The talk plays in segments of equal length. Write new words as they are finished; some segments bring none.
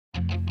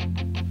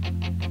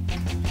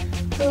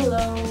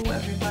Hello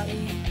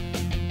everybody.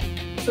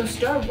 So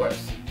Star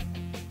Wars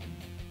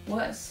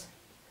was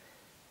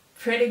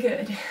pretty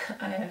good,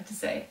 I have to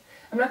say.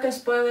 I'm not going to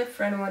spoil it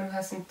for anyone who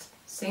hasn't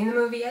seen the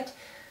movie yet,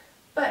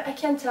 but I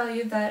can tell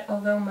you that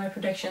although my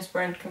predictions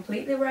weren't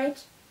completely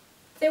right,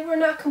 they were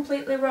not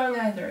completely wrong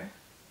either,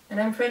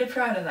 and I'm pretty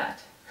proud of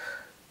that.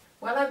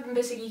 While I've been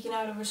busy geeking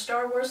out over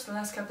Star Wars the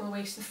last couple of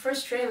weeks, the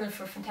first trailer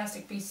for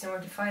Fantastic Beasts and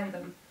Where to Find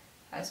Them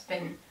has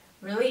been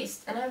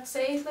released, and I have to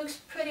say it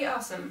looks pretty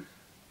awesome.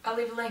 I'll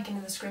leave a link in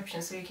the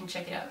description so you can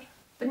check it out.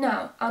 But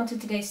now, on to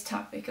today's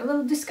topic, a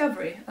little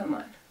discovery of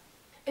mine.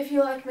 If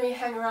you like me,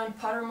 hang around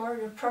Pottermore,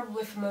 you're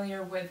probably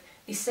familiar with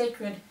the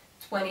Sacred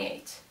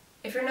 28.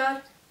 If you're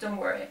not, don't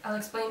worry, I'll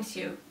explain to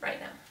you right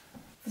now.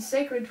 The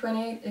Sacred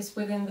 28 is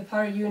within the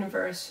Potter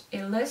universe,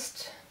 a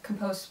list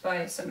composed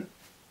by some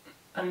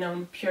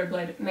unknown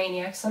pureblood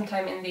maniacs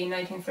sometime in the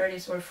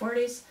 1930s or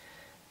 40s,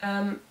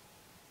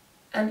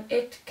 and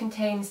it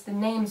contains the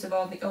names of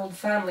all the old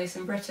families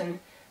in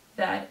Britain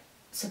that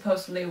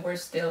supposedly were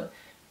still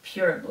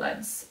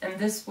purebloods, and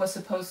this was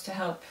supposed to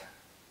help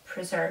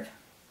preserve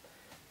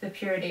the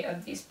purity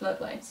of these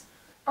bloodlines.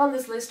 On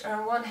this list are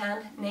on one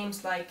hand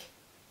names like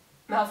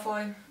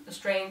Malfoy,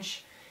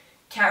 Lestrange,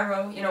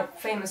 Caro,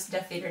 famous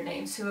Death Eater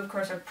names, who of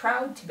course are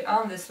proud to be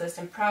on this list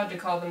and proud to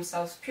call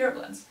themselves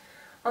purebloods.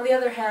 On the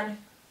other hand,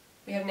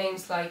 we have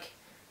names like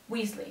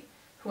Weasley,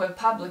 who have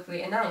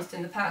publicly announced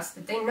in the past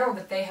that they know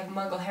that they have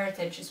Muggle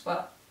heritage as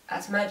well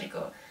as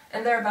magical,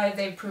 and thereby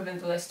they've proven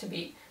the list to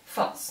be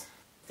false.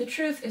 The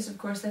truth is, of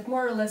course, that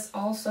more or less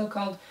all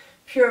so-called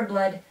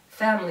pureblood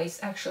families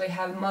actually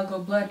have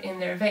Muggle blood in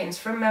their veins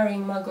from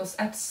marrying Muggles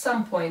at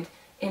some point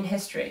in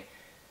history,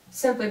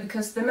 simply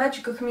because the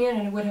magical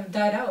community would have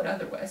died out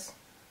otherwise.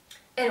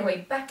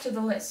 Anyway, back to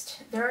the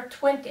list. There are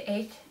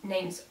 28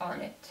 names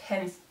on it,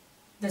 hence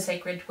the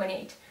Sacred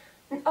 28.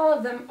 And all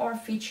of them are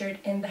featured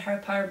in the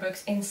Harry Potter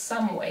books in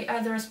some way,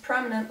 either as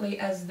prominently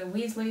as the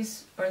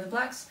Weasleys or the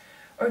Blacks,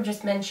 or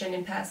just mentioned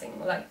in passing,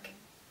 like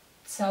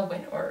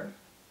Selwyn or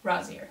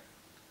Rosier.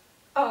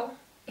 All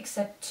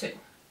except two.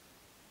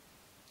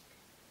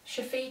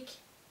 Shafiq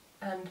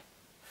and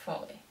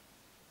Folly.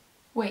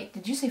 Wait,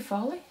 did you say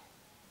Folly?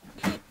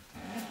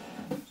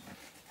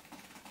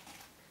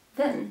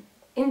 Then,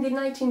 in the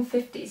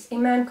 1950s, a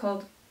man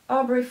called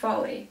Aubrey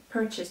Foley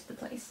purchased the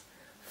place.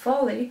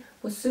 Foley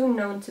was soon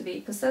known to be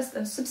possessed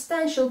of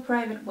substantial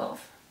private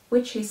wealth,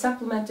 which he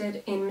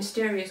supplemented in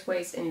mysterious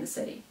ways in the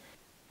city.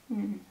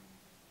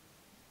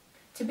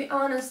 To be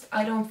honest,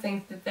 I don't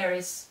think that there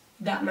is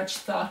that much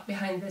thought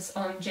behind this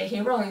on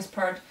J.K. Rowling's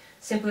part,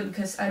 simply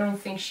because I don't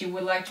think she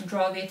would like to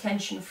draw the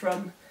attention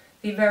from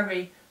the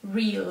very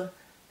real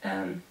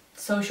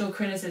social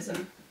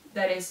criticism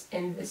that is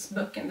in this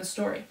book and the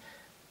story.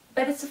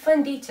 But it's a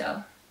fun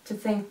detail to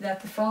think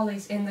that the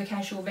Follies in the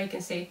Casual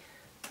Vacancy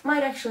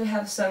might actually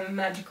have some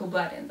magical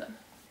blood in them.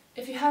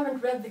 If you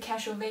haven't read The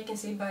Casual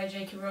Vacancy by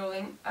J.K.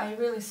 Rowling, I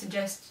really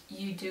suggest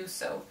you do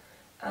so.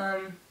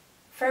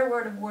 Fair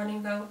word of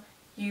warning though,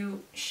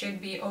 you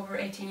should be over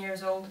 18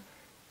 years old,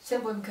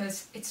 simply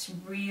because it's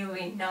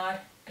really not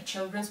a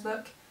children's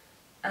book,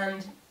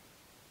 and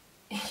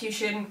you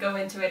shouldn't go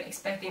into it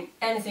expecting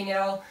anything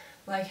at all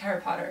like Harry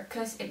Potter,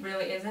 because it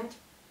really isn't.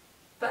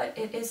 But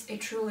it is a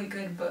truly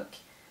good book,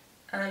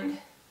 and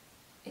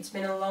it's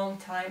been a long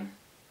time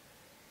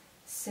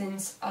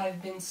since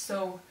I've been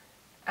so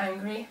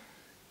angry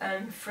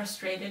and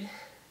frustrated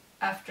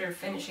after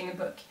finishing a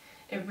book.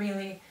 It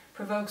really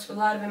provokes a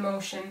lot of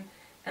emotion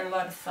and a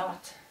lot of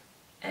thought,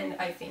 and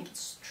I think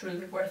it's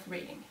truly worth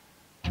reading.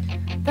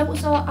 That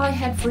was all I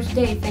had for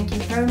today. Thank you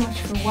very much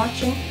for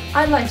watching.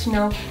 I'd like to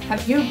know,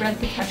 have you read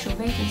The Casual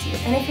Vacancy?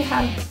 And if you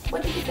have,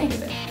 what did you think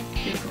of it?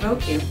 Did it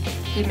provoke you?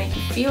 Did it make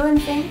you feel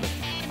anything?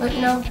 Let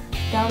me know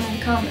down in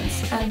the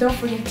comments. And don't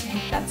forget to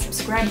hit that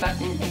subscribe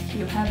button if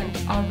you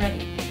haven't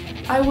already.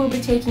 I will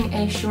be taking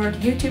a short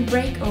YouTube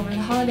break over the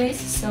holidays,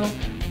 so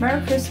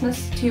Merry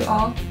Christmas to you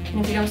all. And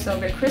if you don't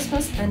celebrate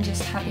Christmas, then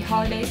just Happy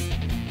Holidays.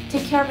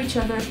 Take care of each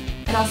other,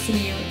 and I'll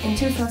see you in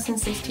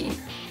 2016.